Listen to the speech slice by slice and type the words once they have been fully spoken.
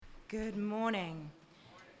Good morning.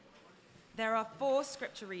 There are 4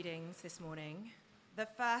 scripture readings this morning. The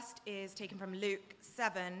first is taken from Luke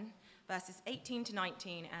 7, verses 18 to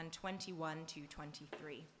 19 and 21 to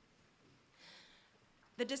 23.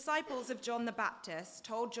 The disciples of John the Baptist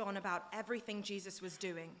told John about everything Jesus was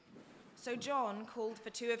doing. So John called for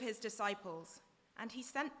 2 of his disciples, and he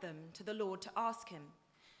sent them to the Lord to ask him,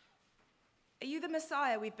 "Are you the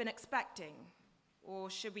Messiah we've been expecting, or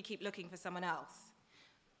should we keep looking for someone else?"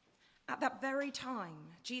 At that very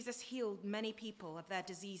time, Jesus healed many people of their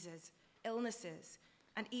diseases, illnesses,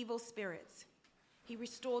 and evil spirits. He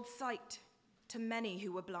restored sight to many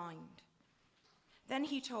who were blind. Then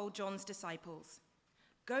he told John's disciples,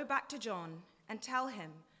 "Go back to John and tell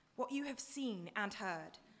him what you have seen and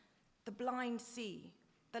heard. The blind see,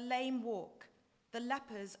 the lame walk, the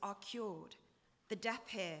lepers are cured, the deaf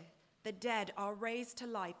hear, the dead are raised to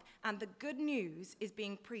life, and the good news is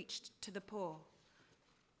being preached to the poor."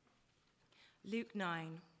 Luke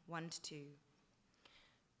 9, 1-2.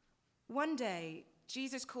 One day,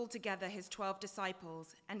 Jesus called together his 12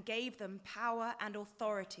 disciples and gave them power and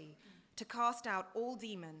authority to cast out all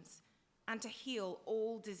demons and to heal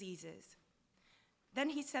all diseases.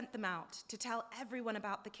 Then he sent them out to tell everyone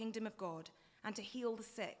about the kingdom of God and to heal the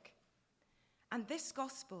sick. And this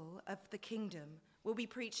gospel of the kingdom will be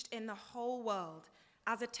preached in the whole world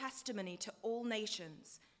as a testimony to all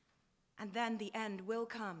nations, and then the end will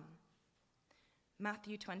come.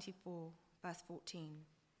 Matthew 24, verse 14.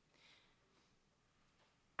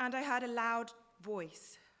 And I heard a loud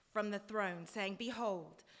voice from the throne saying,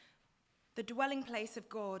 "Behold, the dwelling place of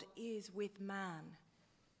God is with man.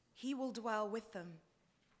 He will dwell with them,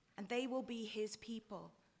 and they will be his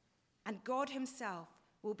people, and God himself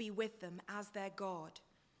will be with them as their God.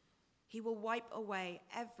 He will wipe away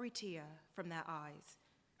every tear from their eyes,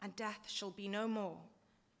 and death shall be no more.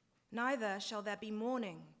 Neither shall there be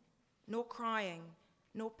mourning, nor crying,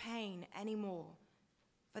 nor pain any more,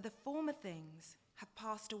 for the former things have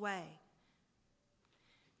passed away."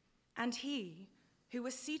 And he who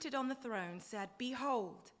was seated on the throne said,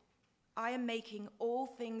 "Behold, I am making all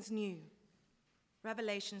things new."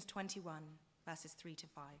 Revelations 21, verses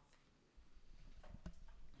 3-5.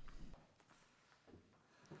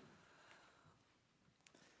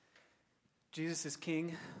 Jesus is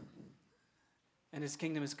king, and his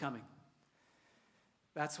kingdom is coming.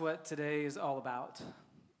 That's what today is all about.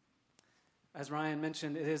 As Ryan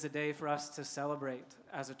mentioned, it is a day for us to celebrate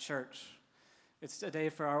as a church. It's a day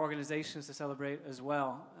for our organizations to celebrate as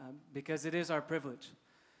well, because it is our privilege.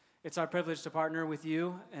 It's our privilege to partner with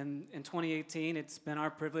you, and in 2018, it's been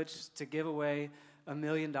our privilege to give away $1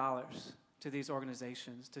 million to these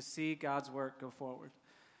organizations to see God's work go forward.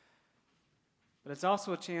 But it's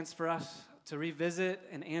also a chance for us to revisit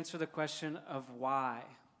and answer the question of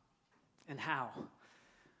why and how.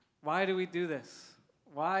 Why do we do this?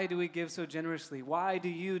 Why do we give so generously? Why do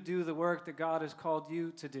you do the work that God has called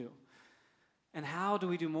you to do? And how do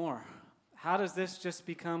we do more? How does this just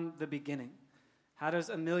become the beginning? How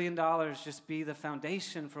does $1 million just be the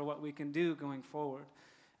foundation for what we can do going forward?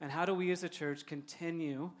 And how do we as a church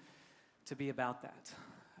continue to be about that?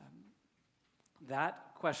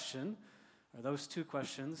 That question, or those 2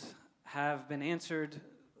 questions, have been answered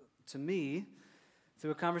to me through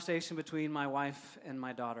a conversation between my wife and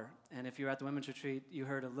my daughter. And if you were at the women's retreat, you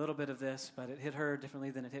heard a little bit of this, but it hit her differently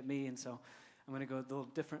than it hit me, and so I'm going to go a little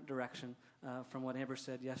different direction from what Amber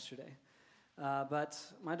said yesterday.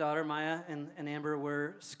 But my daughter, Maya, and Amber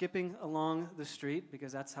were skipping along the street,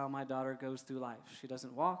 because that's how my daughter goes through life. She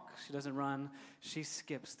doesn't walk, she doesn't run, she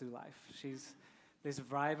skips through life. She's this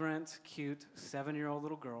vibrant, cute 7-year-old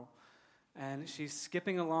little girl, and she's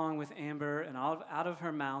skipping along with Amber, and out of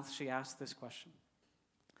her mouth, she asked this question: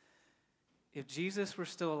 "If Jesus were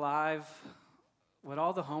still alive, would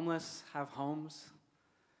all the homeless have homes?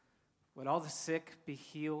 Would all the sick be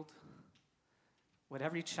healed? Would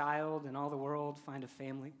every child in all the world find a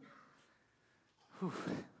family?" Whew.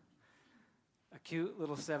 A cute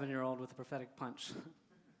little 7-year-old with a prophetic punch.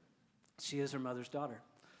 She is her mother's daughter.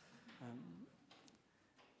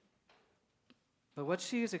 But what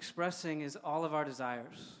she is expressing is all of our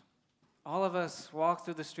desires. All of us walk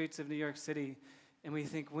through the streets of New York City and we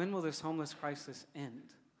think, when will this homeless crisis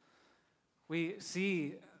end? We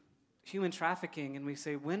see human trafficking and we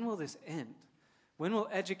say, when will this end? When will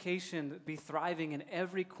education be thriving in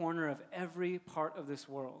every corner of every part of this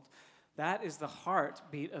world? That is the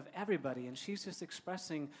heartbeat of everybody, and she's just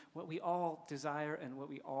expressing what we all desire and what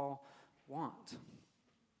we all want.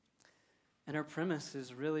 And her premise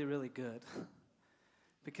is really, really good,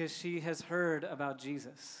 because she has heard about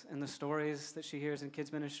Jesus and the stories that she hears in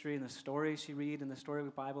kids ministry and the stories she reads in the story of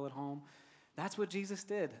the Bible at home. That's what Jesus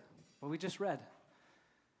did. what we just read.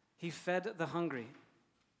 He fed the hungry.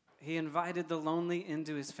 He invited the lonely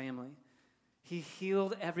into his family. He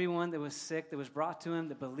healed everyone that was sick, that was brought to him,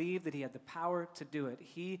 that believed that he had the power to do it.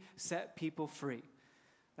 He set people free.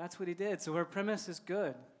 That's what he did. So our premise is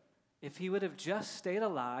good. If he would have just stayed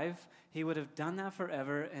alive, he would have done that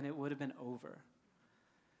forever, and it would have been over.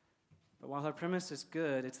 But while our premise is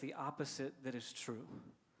good, it's the opposite that is true.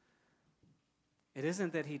 It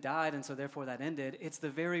isn't that he died, and so therefore that ended. It's the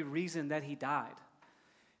very reason that he died.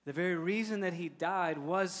 The very reason that he died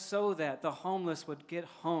was so that the homeless would get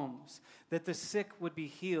homes, that the sick would be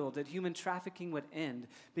healed, that human trafficking would end.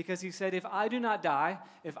 Because he said, if I do not die,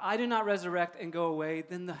 if I do not resurrect and go away,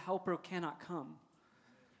 then the helper cannot come.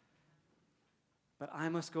 But I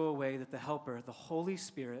must go away that the helper, the Holy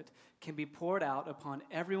Spirit, can be poured out upon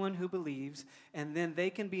everyone who believes, and then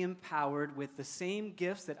they can be empowered with the same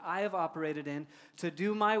gifts that I have operated in to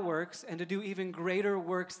do my works and to do even greater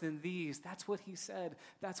works than these. That's what he said.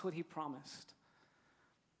 That's what he promised.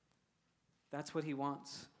 That's what he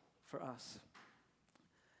wants for us.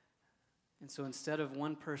 And so instead of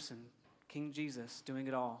one person, King Jesus, doing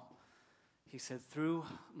it all, he said, through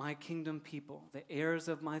my kingdom people, the heirs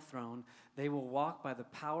of my throne, they will walk by the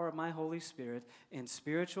power of my Holy Spirit in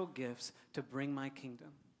spiritual gifts to bring my kingdom.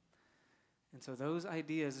 And so those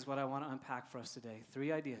ideas is what I want to unpack for us today.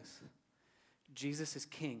 3 ideas. Jesus is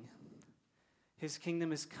king. His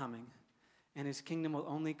kingdom is coming, and his kingdom will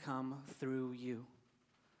only come through you.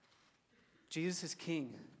 Jesus is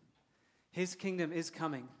king. His kingdom is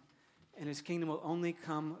coming, and his kingdom will only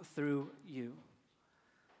come through you.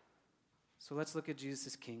 So let's look at Jesus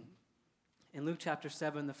as king. In Luke chapter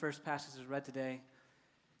 7, the first passage is read today.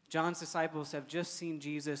 John's disciples have just seen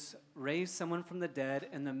Jesus raise someone from the dead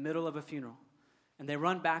in the middle of a funeral. And they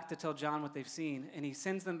run back to tell John what they've seen. And he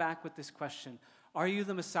sends them back with this question: are you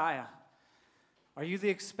the Messiah? Are you the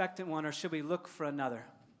expectant one, or should we look for another?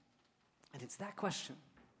 And it's that question.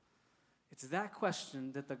 It's that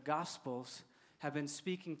question that the Gospels have been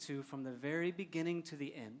speaking to from the very beginning to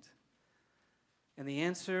the end. And the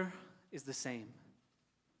answer is the same.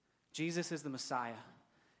 Jesus is the Messiah.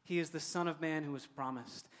 He is the Son of Man who was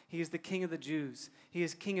promised. He is the King of the Jews. He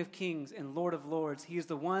is King of Kings and Lord of Lords. He is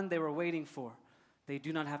the one they were waiting for. They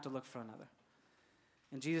do not have to look for another.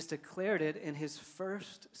 And Jesus declared it in his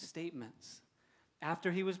first statements.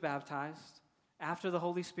 After he was baptized, after the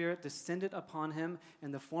Holy Spirit descended upon him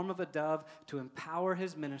in the form of a dove to empower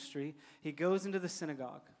his ministry, he goes into the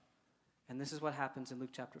synagogue. And this is what happens in Luke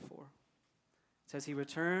chapter 4. It says, he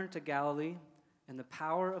returned to Galilee in the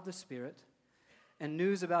power of the Spirit, and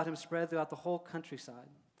news about him spread throughout the whole countryside.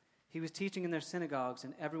 He was teaching in their synagogues,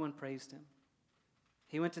 and everyone praised him.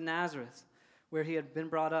 He went to Nazareth, where he had been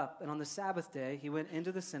brought up, and on the Sabbath day he went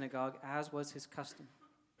into the synagogue, as was his custom.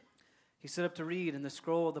 He stood up to read, and the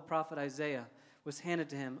scroll of the prophet Isaiah was handed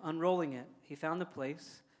to him. Unrolling it, he found the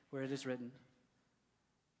place where it is written,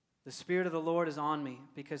 "The Spirit of the Lord is on me,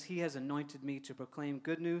 because he has anointed me to proclaim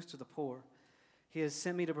good news to the poor. He has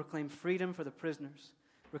sent me to proclaim freedom for the prisoners,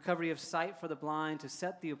 recovery of sight for the blind, to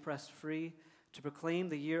set the oppressed free, to proclaim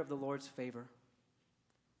the year of the Lord's favor."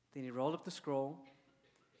 Then he rolled up the scroll,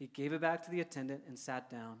 he gave it back to the attendant, and sat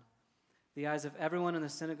down. The eyes of everyone in the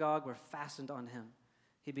synagogue were fastened on him.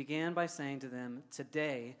 He began by saying to them,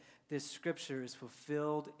 "Today this scripture is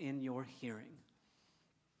fulfilled in your hearing."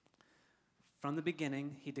 From the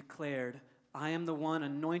beginning, he declared, "I am the one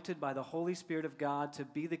anointed by the Holy Spirit of God to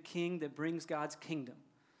be the king that brings God's kingdom."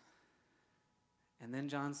 And then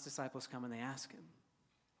John's disciples come and they ask him.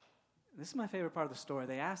 This is my favorite part of the story.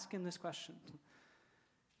 They ask him this question.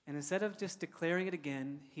 And instead of just declaring it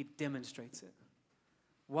again, he demonstrates it.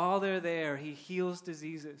 While they're there, he heals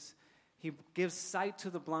diseases. He gives sight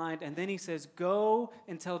to the blind, and then he says, "Go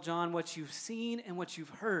and tell John what you've seen and what you've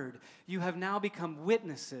heard. You have now become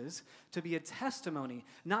witnesses to be a testimony,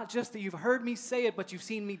 not just that you've heard me say it, but you've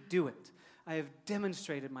seen me do it. I have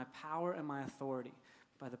demonstrated my power and my authority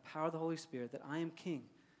by the power of the Holy Spirit that I am king.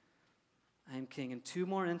 I am king." In 2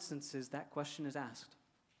 more instances, that question is asked.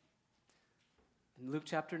 In Luke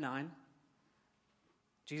chapter 9,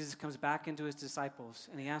 Jesus comes back into his disciples,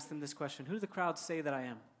 and he asks them this question: "Who do the crowds say that I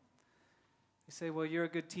am?" They say, "Well, you're a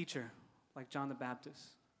good teacher, like John the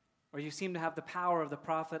Baptist. Or you seem to have the power of the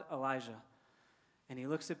prophet Elijah." And he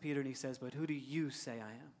looks at Peter and he says, "But who do you say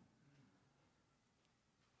I am?"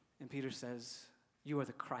 And Peter says, "You are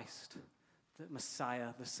the Christ, the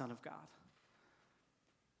Messiah, the Son of God."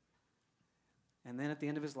 And then at the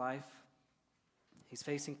end of his life, he's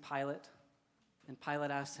facing Pilate. And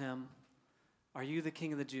Pilate asks him, "Are you the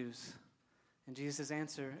King of the Jews?" And Jesus'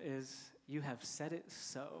 answer is, "You have said it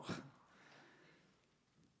so."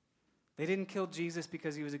 They didn't kill Jesus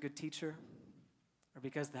because he was a good teacher or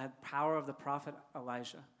because they had power of the prophet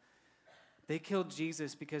Elijah. They killed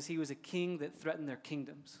Jesus because he was a king that threatened their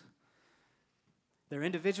kingdoms. Their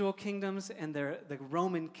individual kingdoms and the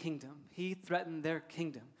Roman kingdom. He threatened their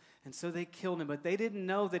kingdom. And so they killed him. But they didn't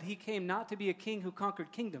know that he came not to be a king who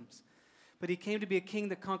conquered kingdoms, but he came to be a king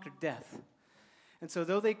that conquered death. And so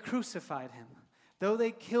though they crucified him, though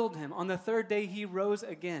they killed him, on the third day he rose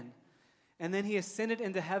again. And then he ascended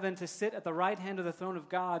into heaven to sit at the right hand of the throne of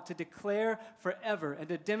God to declare forever and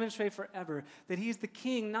to demonstrate forever that he's the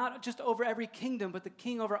king, not just over every kingdom, but the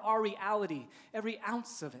king over our reality, every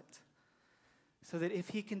ounce of it. So that if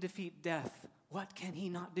he can defeat death, what can he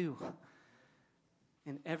not do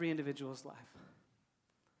in every individual's life?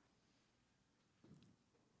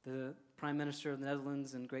 The Prime Minister of the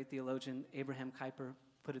Netherlands and great theologian Abraham Kuyper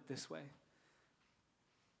put it this way: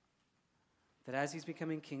 that as he's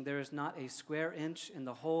becoming king, there is not a square inch in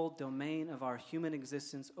the whole domain of our human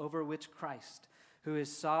existence over which Christ, who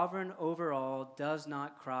is sovereign over all, does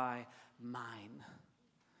not cry, mine.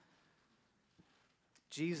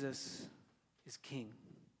 Jesus is king.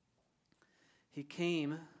 He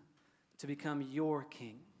came to become your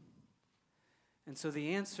king. And so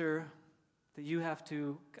the answer that you have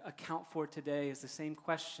to account for today is the same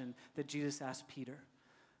question that Jesus asked Peter.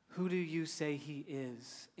 Who do you say he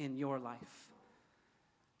is in your life?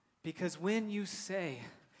 Because when you say,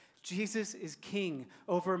 Jesus is king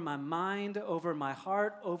over my mind, over my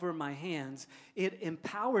heart, over my hands, it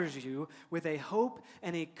empowers you with a hope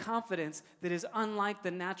and a confidence that is unlike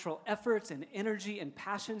the natural efforts and energy and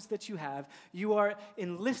passions that you have. You are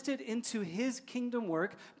enlisted into his kingdom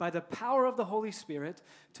work by the power of the Holy Spirit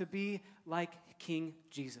to be like King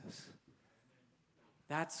Jesus.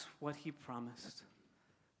 That's what he promised.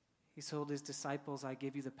 He told his disciples, I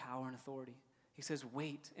give you the power and authority. He says,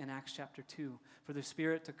 wait in Acts chapter 2 for the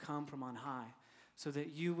Spirit to come from on high so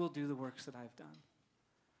that you will do the works that I've done.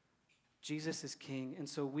 Jesus is king, and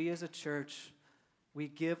so we as a church, we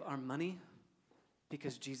give our money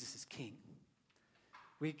because Jesus is king.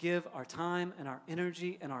 We give our time and our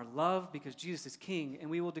energy and our love because Jesus is king, and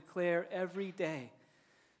we will declare every day,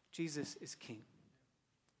 Jesus is king.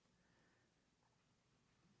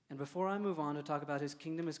 And before I move on to talk about his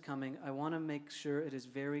kingdom is coming, I want to make sure it is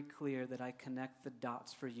very clear that I connect the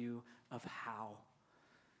dots for you of how.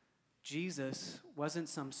 Jesus wasn't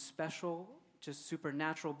some special, just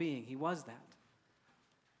supernatural being. He was that.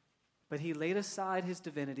 But he laid aside his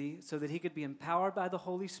divinity so that he could be empowered by the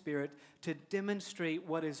Holy Spirit to demonstrate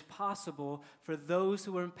what is possible for those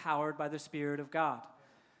who are empowered by the Spirit of God.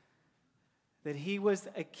 That he was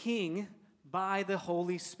a king by the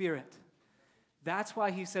Holy Spirit. That's why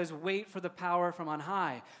he says, wait for the power from on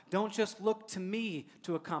high. Don't just look to me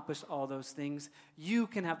to accomplish all those things. You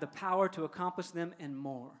can have the power to accomplish them and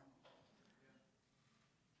more.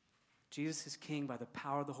 Jesus is king by the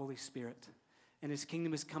power of the Holy Spirit, and his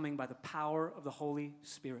kingdom is coming by the power of the Holy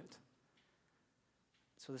Spirit.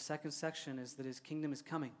 So the second section is that his kingdom is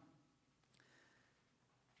coming.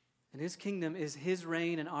 And his kingdom is his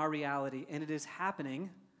reign in our reality, and it is happening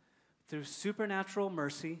through supernatural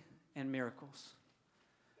mercy and miracles.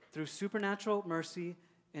 Through supernatural mercy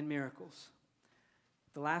and miracles.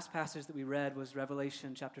 The last passage that we read was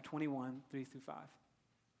Revelation chapter 21, 3 through 5.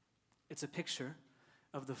 It's a picture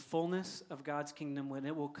of the fullness of God's kingdom when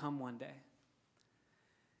it will come one day.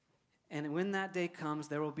 And when that day comes,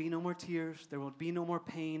 there will be no more tears, there will be no more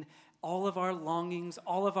pain. All of our longings,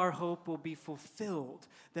 all of our hope will be fulfilled.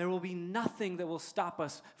 There will be nothing that will stop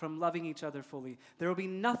us from loving each other fully. There will be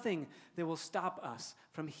nothing that will stop us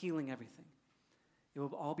from healing everything. It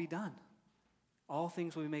will all be done. All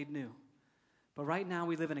things will be made new. But right now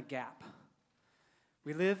we live in a gap.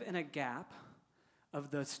 We live in a gap of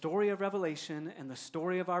the story of Revelation and the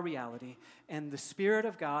story of our reality, and the Spirit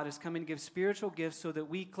of God is coming to give spiritual gifts so that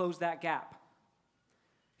we close that gap.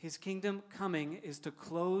 His kingdom coming is to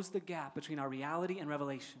close the gap between our reality and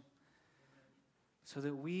revelation so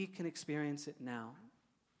that we can experience it now.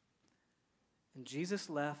 And Jesus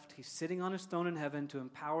left. He's sitting on his throne in heaven to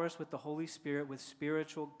empower us with the Holy Spirit with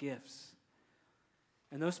spiritual gifts.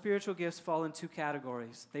 And those spiritual gifts fall in two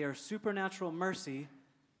categories. They are supernatural mercy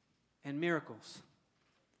and miracles.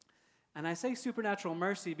 And I say supernatural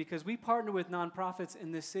mercy because we partner with nonprofits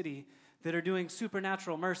in this city that are doing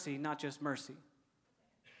supernatural mercy, not just mercy.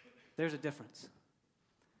 There's a difference.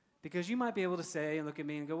 Because you might be able to say and look at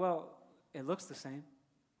me and go, well, it looks the same.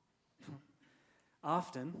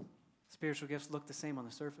 Often, spiritual gifts look the same on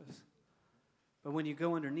the surface. But when you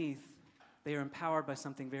go underneath, they are empowered by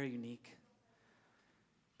something very unique.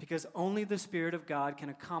 Because only the Spirit of God can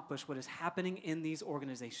accomplish what is happening in these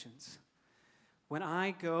organizations. When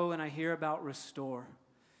I go and I hear about Restore,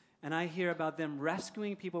 and I hear about them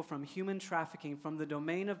rescuing people from human trafficking, from the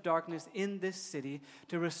domain of darkness in this city,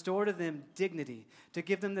 to restore to them dignity, to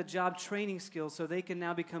give them the job training skills so they can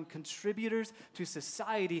now become contributors to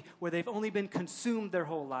society where they've only been consumed their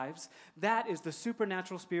whole lives, that is the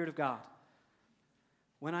supernatural Spirit of God.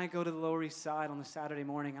 When I go to the Lower East Side on the Saturday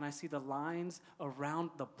morning and I see the lines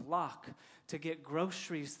around the block to get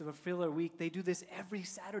groceries to fulfill their week, they do this every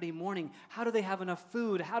Saturday morning. How do they have enough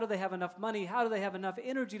food? How do they have enough money? How do they have enough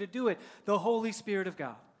energy to do it? The Holy Spirit of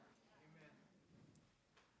God. Amen.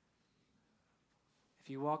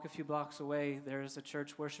 If you walk a few blocks away, there is a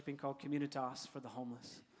church worshiping called Communitas for the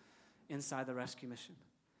homeless inside the rescue mission.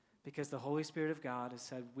 Because the Holy Spirit of God has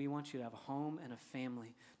said, we want you to have a home and a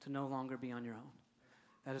family, to no longer be on your own.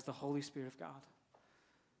 That is the Holy Spirit of God.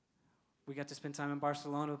 We got to spend time in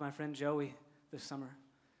Barcelona with my friend Joey this summer.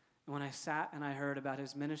 And when I sat and I heard about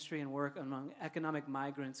his ministry and work among economic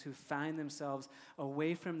migrants who find themselves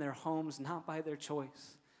away from their homes, not by their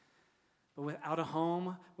choice, but without a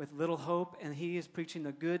home, with little hope, and he is preaching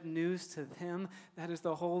the good news to them, that is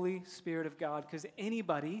the Holy Spirit of God, because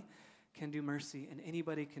anybody can do mercy and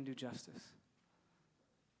anybody can do justice.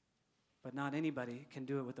 But not anybody can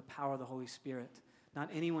do it with the power of the Holy Spirit. Not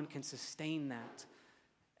anyone can sustain that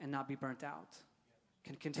and not be burnt out,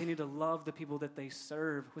 can continue to love the people that they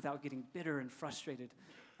serve without getting bitter and frustrated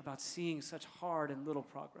about seeing such hard and little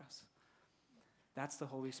progress. That's the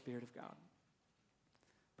Holy Spirit of God.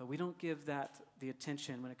 But we don't give that the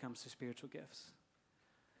attention when it comes to spiritual gifts.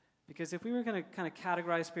 Because if we were going to kind of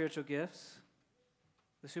categorize spiritual gifts,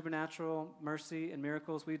 the supernatural, mercy, and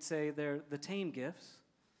miracles, we'd say they're the tame gifts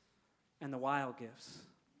and the wild gifts.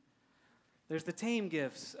 There's the tame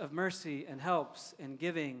gifts of mercy and helps and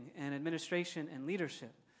giving and administration and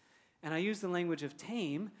leadership. And I use the language of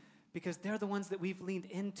tame because they're the ones that we've leaned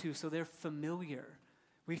into, so they're familiar.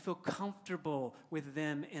 We feel comfortable with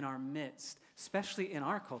them in our midst, especially in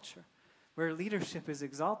our culture, where leadership is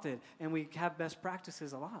exalted and we have best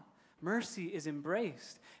practices a lot. Mercy is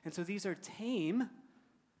embraced. And so these are tame,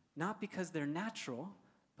 not because they're natural,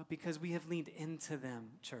 but because we have leaned into them,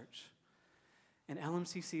 church. And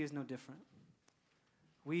LMCC is no different.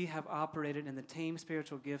 We have operated in the tame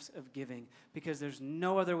spiritual gifts of giving because there's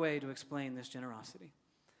no other way to explain this generosity.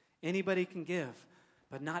 Anybody can give,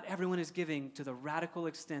 but not everyone is giving to the radical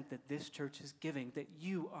extent that this church is giving, that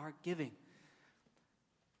you are giving.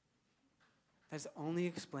 That's only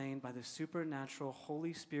explained by the supernatural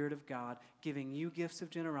Holy Spirit of God giving you gifts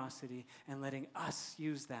of generosity and letting us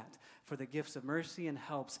use that for the gifts of mercy and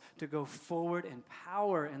helps to go forward in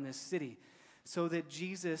power in this city, so that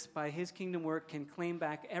Jesus, by his kingdom work, can claim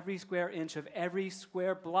back every square inch of every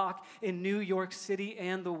square block in New York City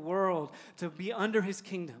and the world to be under his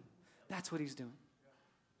kingdom. That's what he's doing.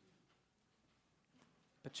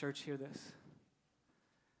 But church, hear this.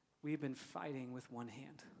 We've been fighting with one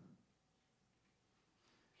hand.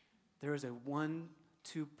 There is a 1-2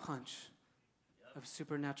 punch of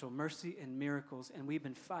supernatural mercy and miracles, and we've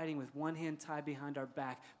been fighting with one hand tied behind our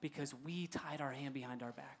back because we tied our hand behind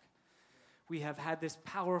our back. We have had this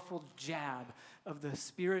powerful jab of the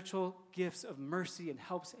spiritual gifts of mercy and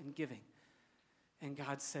helps and giving. And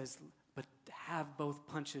God says, but have both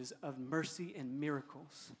punches of mercy and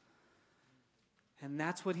miracles. And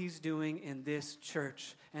that's what he's doing in this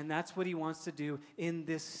church. And that's what he wants to do in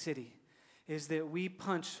this city, is that we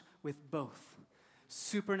punch with both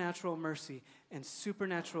supernatural mercy and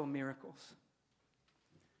supernatural miracles.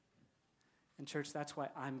 And church, that's why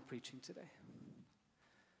I'm preaching today.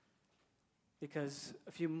 Because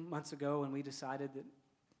a few months ago when we decided that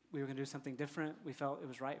we were going to do something different, we felt it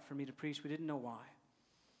was right for me to preach. We didn't know why.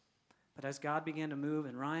 But as God began to move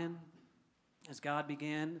in Ryan, as God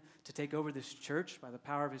began to take over this church by the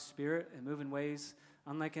power of his Spirit and move in ways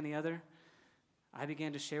unlike any other, I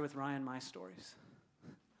began to share with Ryan my stories.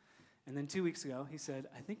 And then 2 weeks ago, he said,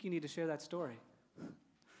 I think you need to share that story.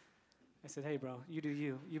 I said, hey, bro, you do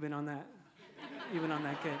you. You've been on that. You've been on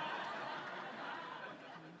that kick.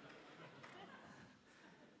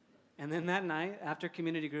 And then that night, after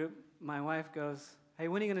community group, my wife goes, hey,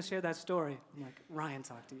 when are you going to share that story? I'm like, Ryan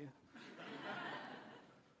talked to you.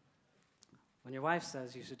 When your wife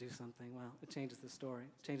says you should do something, well, it changes the story.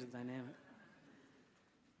 It changes the dynamic.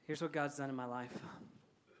 Here's what God's done in my life.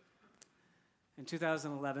 In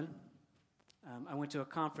 2011, I went to a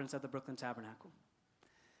conference at the Brooklyn Tabernacle.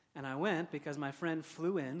 And I went because my friend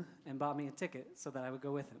flew in and bought me a ticket so that I would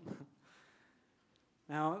go with him.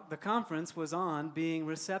 Now, the conference was on being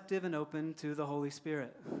receptive and open to the Holy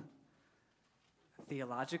Spirit.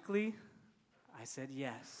 Theologically, I said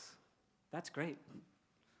yes. That's great.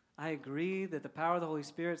 I agree that the power of the Holy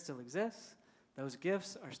Spirit still exists, Those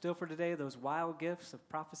gifts are still for today, those wild gifts of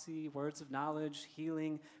prophecy, words of knowledge,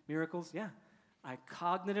 healing, miracles. Yeah, I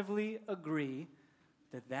cognitively agree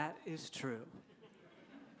that that is true.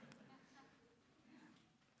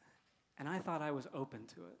 And I thought I was open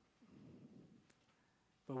to it.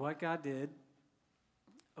 But what God did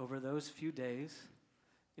over those few days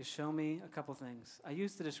is show me a couple things. I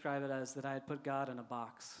used to describe it as that I had put God in a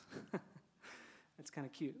box. It's kind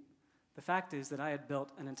of cute. The fact is that I had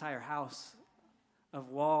built an entire house of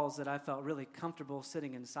walls that I felt really comfortable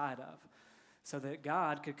sitting inside of, so that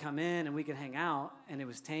God could come in and we could hang out, and it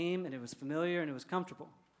was tame, and it was familiar, and it was comfortable.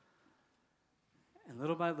 And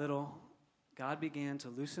little by little, God began to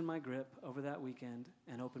loosen my grip over that weekend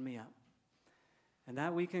and open me up. And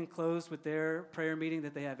that weekend closed with their prayer meeting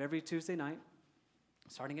that they have every Tuesday night.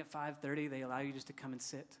 Starting at 5:30, they allow you just to come and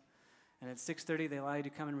sit. And at 6:30, they allow you to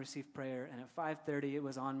come and receive prayer. And at 5:30, it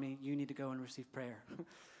was on me, you need to go and receive prayer.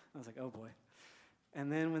 I was like, oh boy. And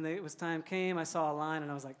then when it was time came, I saw a line, and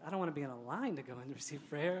I was like, I don't want to be in a line to go and receive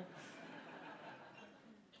prayer.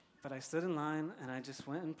 But I stood in line, and I just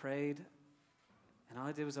went and prayed. And all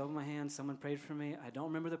I did was open my hands. Someone prayed for me. I don't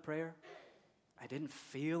remember the prayer. I didn't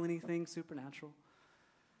feel anything supernatural.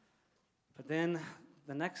 But then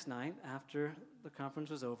the next night, after the conference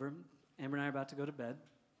was over, Amber and I are about to go to bed,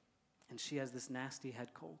 and she has this nasty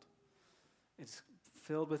head cold. It's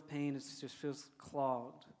filled with pain. It just feels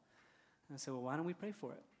clogged. And I said, well, why don't we pray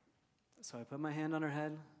for it? So I put my hand on her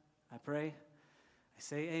head. I pray. I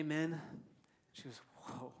say amen. She goes,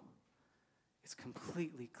 whoa, it's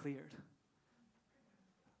completely cleared.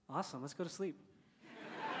 Awesome, let's go to sleep.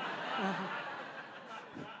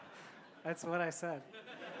 That's what I said.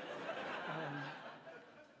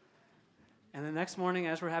 And the next morning,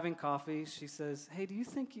 as we're having coffee, she says, hey, do you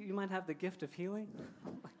think you might have the gift of healing?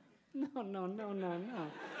 I'm like, no.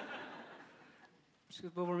 She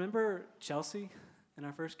goes, well, remember Chelsea in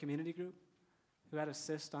our first community group who had a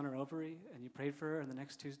cyst on her ovary, and you prayed for her, and the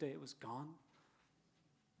next Tuesday it was gone?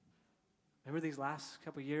 Remember these last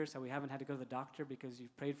couple of years how we haven't had to go to the doctor because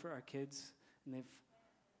you've prayed for our kids, and they've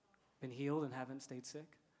been healed and haven't stayed sick?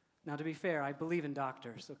 Now, to be fair, I believe in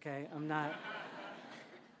doctors, okay? I'm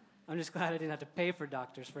just glad I didn't have to pay for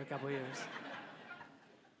doctors for a couple of years.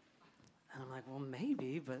 And I'm like, well,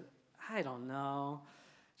 maybe, but I don't know.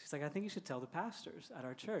 She's like, I think you should tell the pastors at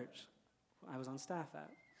our church I was on staff at.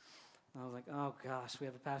 And I was like, oh, gosh, we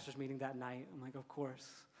have a pastor's meeting that night. I'm like, of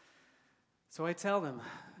course. So I tell them,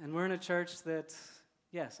 and we're in a church that,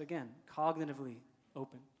 yes, again, cognitively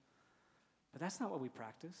open. But that's not what we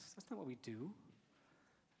practice. That's not what we do.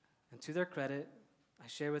 And to their credit, I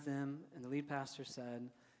share with them, and the lead pastor said,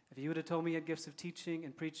 if you would have told me you had gifts of teaching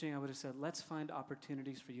and preaching, I would have said, let's find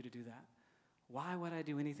opportunities for you to do that. Why would I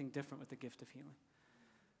do anything different with the gift of healing?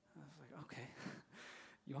 I was like, okay,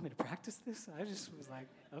 you want me to practice this? I just was like,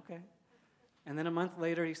 okay. And then a month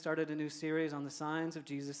later, he started a new series on the signs of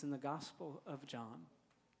Jesus in the Gospel of John.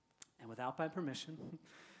 And without my permission,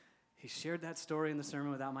 he shared that story in the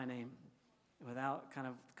sermon without my name, without kind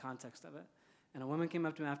of the context of it. And a woman came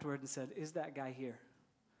up to me afterward and said, is that guy here?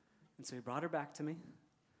 And so he brought her back to me.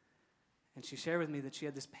 And she shared with me that she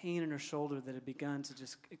had this pain in her shoulder that had begun to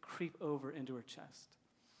just creep over into her chest.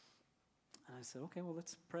 And I said, okay, well,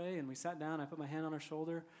 let's pray. And we sat down. I put my hand on her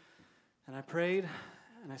shoulder, and I prayed,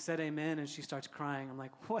 and I said amen, and she starts crying. I'm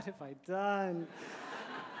like, what have I done?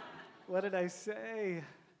 What did I say?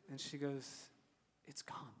 And she goes, it's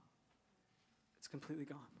gone. It's completely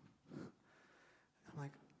gone. I'm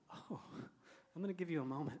like, oh, I'm going to give you a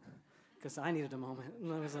moment, because I needed a moment.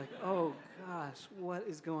 And I was like, oh, gosh, what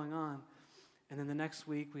is going on? And then the next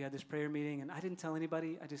week, we had this prayer meeting, and I didn't tell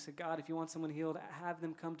anybody. I just said, God, if you want someone healed, have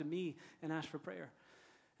them come to me and ask for prayer.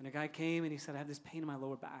 And a guy came, and he said, I have this pain in my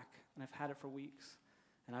lower back, and I've had it for weeks.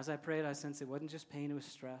 And as I prayed, I sensed it wasn't just pain, it was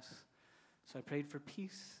stress. So I prayed for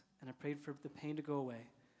peace, and I prayed for the pain to go away.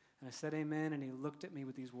 And I said amen, and he looked at me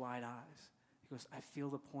with these wide eyes. He goes, I feel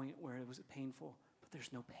the point where it was painful, but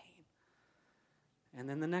there's no pain. And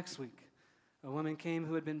then the next week, a woman came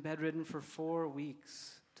who had been bedridden for 4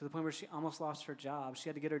 weeks, to the point where she almost lost her job. She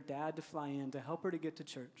had to get her dad to fly in to help her to get to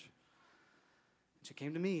church. And she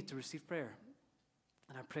came to me to receive prayer.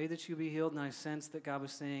 And I prayed that she would be healed, and I sensed that God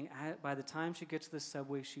was saying, by the time she gets to the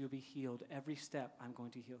subway, she will be healed. Every step, I'm going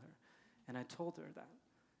to heal her. And I told her that.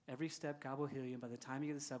 Every step, God will heal you, and by the time you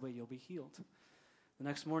get to the subway, you'll be healed. The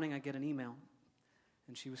next morning, I get an email,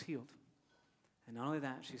 and she was healed. And not only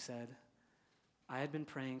that, she said, I had been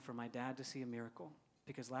praying for my dad to see a miracle,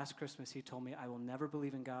 because last Christmas he told me I will never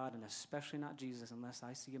believe in God, and especially not Jesus, unless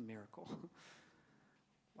I see a miracle.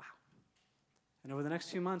 Wow. And over the next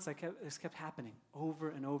few months, this kept happening over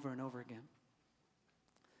and over and over again.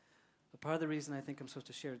 But part of the reason I think I'm supposed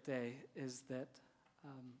to share today is that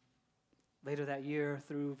later that year,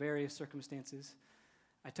 through various circumstances,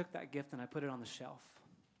 I took that gift and I put it on the shelf.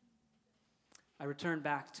 I returned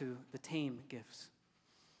back to the tame gifts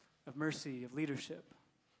of mercy, of leadership.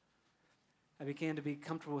 I began to be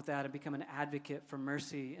comfortable with that and become an advocate for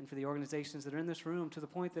mercy and for the organizations that are in this room, to the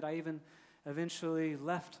point that I even eventually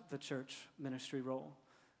left the church ministry role,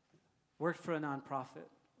 worked for a nonprofit,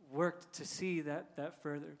 worked to see that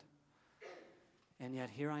furthered. And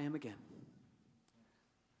yet here I am again,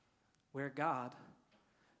 where God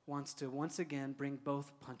wants to once again bring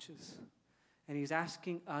both punches. And he's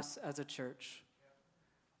asking us as a church,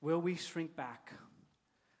 will we shrink back?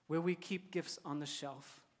 Will we keep gifts on the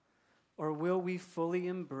shelf? Or will we fully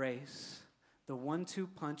embrace the 1-2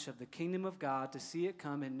 punch of the kingdom of God to see it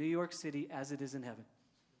come in New York City as it is in heaven?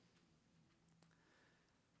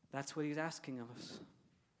 That's what he's asking of us.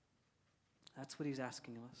 That's what he's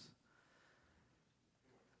asking of us.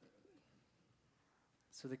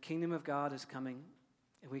 So the kingdom of God is coming,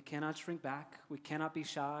 and we cannot shrink back. We cannot be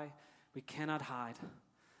shy. We cannot hide.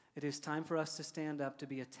 It is time for us to stand up to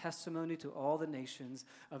be a testimony to all the nations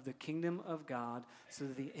of the kingdom of God, so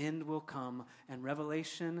that the end will come and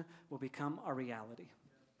revelation will become our reality.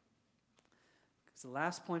 Because the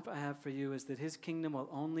last point I have for you is that his kingdom will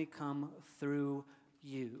only come through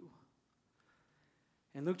you.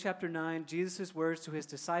 In Luke chapter 9, Jesus' words to his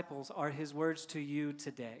disciples are his words to you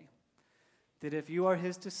today. That if you are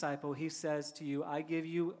his disciple, he says to you, I give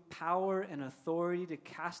you power and authority to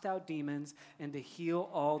cast out demons and to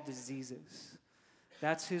heal all diseases.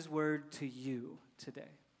 That's his word to you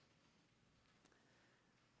today.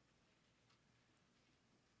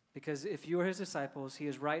 Because if you are his disciples, he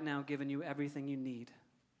has right now given you everything you need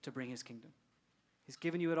to bring his kingdom. He's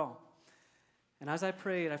given you it all. And as I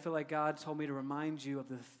prayed, I feel like God told me to remind you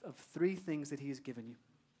of 3 things that he has given you.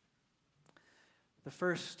 The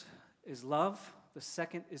first is love, the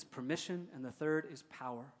second is permission, and the third is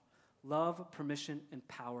power. Love, permission, and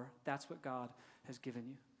power. That's what God has given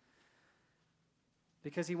you.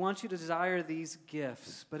 Because he wants you to desire these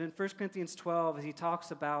gifts. But in 1 Corinthians 12, as he talks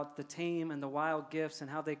about the tame and the wild gifts and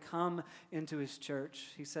how they come into his church,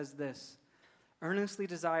 he says this, earnestly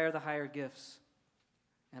desire the higher gifts,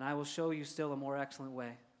 and I will show you still a more excellent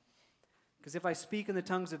way. Because if I speak in the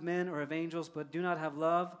tongues of men or of angels, but do not have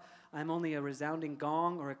love, I am only a resounding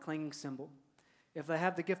gong or a clanging cymbal. If I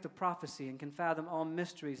have the gift of prophecy and can fathom all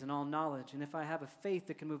mysteries and all knowledge, and if I have a faith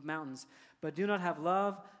that can move mountains, but do not have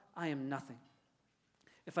love, I am nothing.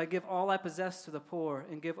 If I give all I possess to the poor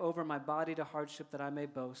and give over my body to hardship that I may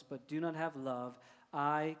boast, but do not have love,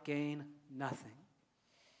 I gain nothing.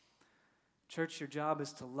 Church, your job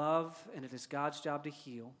is to love, and it is God's job to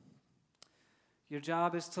heal. Your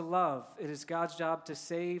job is to love. It is God's job to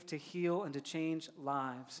save, to heal, and to change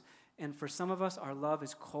lives. And for some of us, our love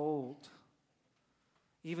is cold.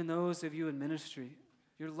 Even those of you in ministry,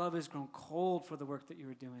 your love has grown cold for the work that you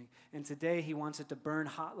are doing. And today, he wants it to burn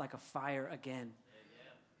hot like a fire again.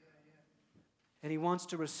 And he wants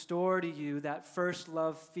to restore to you that first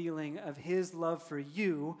love feeling of his love for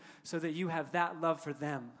you so that you have that love for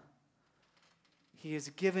them. He has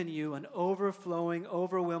given you an overflowing,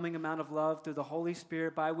 overwhelming amount of love through the Holy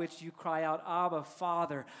Spirit by which you cry out, Abba,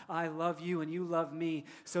 Father, I love you and you love me,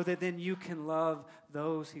 so that then you can love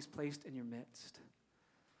those he's placed in your midst.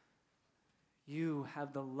 You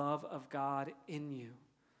have the love of God in you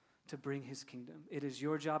to bring his kingdom. It is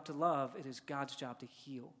your job to love. It is God's job to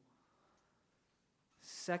heal.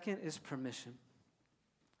 Second is permission.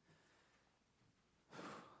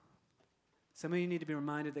 Some of you need to be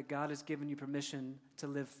reminded that God has given you permission to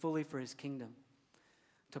live fully for his kingdom,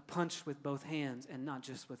 to punch with both hands and not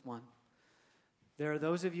just with one. There are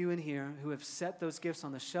those of you in here who have set those gifts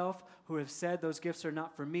on the shelf, who have said those gifts are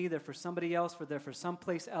not for me, they're for somebody else, they're for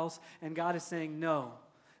someplace else, and God is saying, no,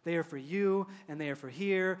 they are for you, and they are for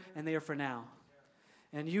here, and they are for now.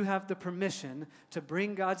 And you have the permission to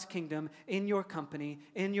bring God's kingdom in your company,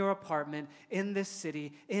 in your apartment, in this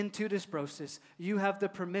city, into this process. You have the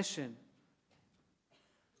permission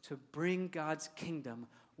to bring God's kingdom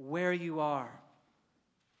where you are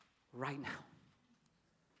right now.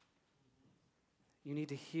 You need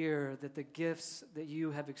to hear that the gifts that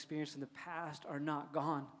you have experienced in the past are not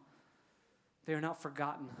gone. They are not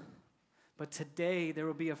forgotten. But today there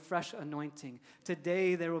will be a fresh anointing.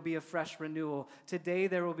 Today there will be a fresh renewal. Today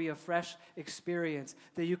there will be a fresh experience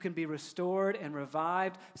that you can be restored and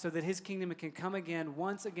revived so that his kingdom can come again,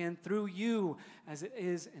 once again, through you as it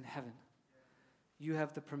is in heaven. You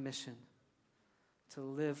have the permission to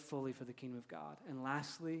live fully for the kingdom of God. And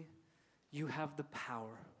lastly, you have the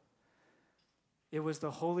power. It was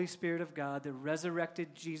the Holy Spirit of God that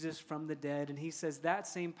resurrected Jesus from the dead. And he says that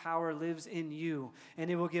same power lives in you.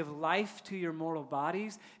 And it will give life to your mortal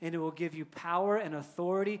bodies. And it will give you power and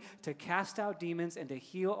authority to cast out demons and to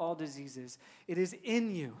heal all diseases. It is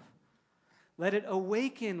in you. Let it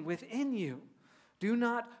awaken within you. Do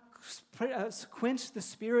not quench the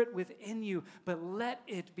Spirit within you, but let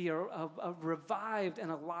it be revived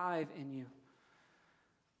and alive in you.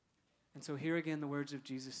 And so hear again the words of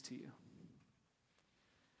Jesus to you.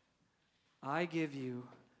 I give you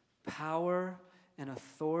power and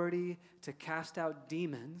authority to cast out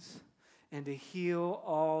demons and to heal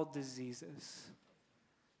all diseases.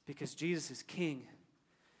 Because Jesus is King.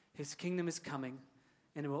 His kingdom is coming,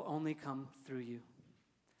 and it will only come through you.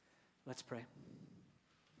 Let's pray.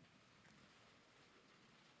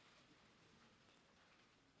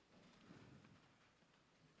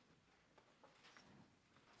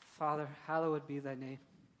 Father, hallowed be thy name.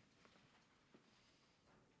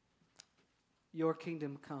 Your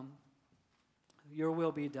kingdom come. Your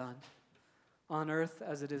will be done on earth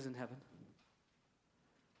as it is in heaven.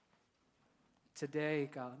 Today,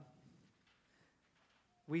 God,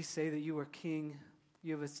 we say that you are King.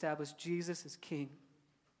 You have established Jesus as King.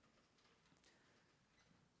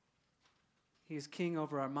 He is King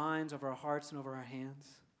over our minds, over our hearts, and over our hands.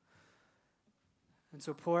 And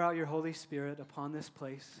so pour out your Holy Spirit upon this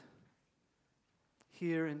place,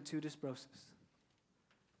 here in Tudis Brosis,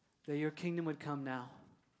 that your kingdom would come now,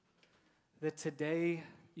 that today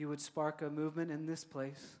you would spark a movement in this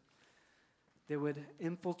place that would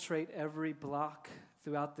infiltrate every block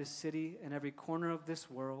throughout this city and every corner of this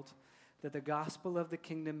world, that the gospel of the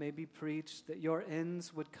kingdom may be preached, that your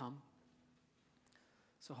ends would come.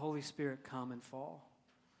 So Holy Spirit, come and fall.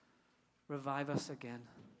 Revive us again.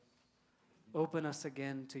 Open us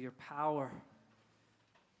again to your power.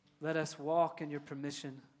 Let us walk in your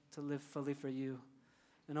permission to live fully for you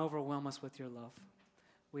and overwhelm us with your love.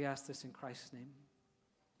 We ask this in Christ's name.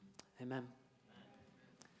 Amen.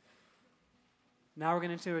 Now we're going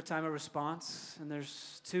to enter a time of response, and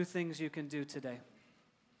there's two things you can do today.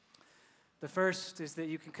 The first is that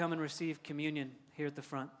you can come and receive communion here at the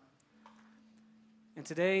front. And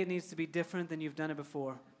today it needs to be different than you've done it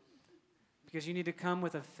before, because you need to come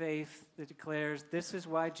with a faith that declares, this is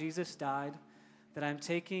why Jesus died, that I'm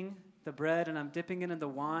taking the bread and I'm dipping it in the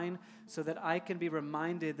wine so that I can be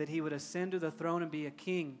reminded that he would ascend to the throne and be a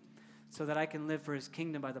king so that I can live for his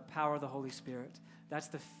kingdom by the power of the Holy Spirit. That's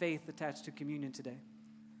the faith attached to communion today.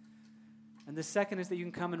 And the second is that you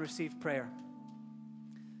can come and receive prayer.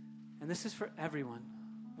 And this is for everyone.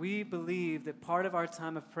 We believe that part of our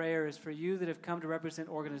time of prayer is for you that have come to represent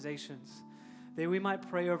organizations, that we might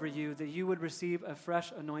pray over you, that you would receive a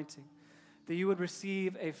fresh anointing, that you would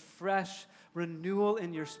receive a fresh renewal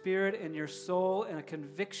in your spirit and your soul and a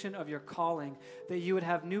conviction of your calling, that you would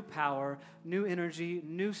have new power, new energy,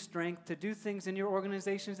 new strength to do things in your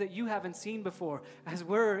organizations that you haven't seen before, as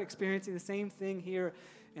we're experiencing the same thing here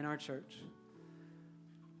in our church.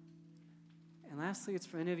 And lastly, it's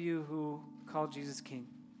for any of you who call Jesus King,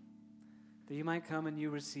 that you might come and you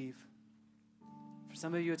receive. For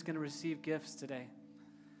some of you, it's going to receive gifts today.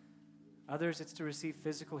 Others, it's to receive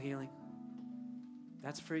physical healing.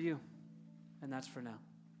 That's for you, and that's for now.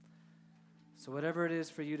 So whatever it is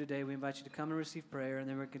for you today, we invite you to come and receive prayer, and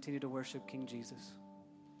then we'll continue to worship King Jesus.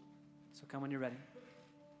 So come when you're ready.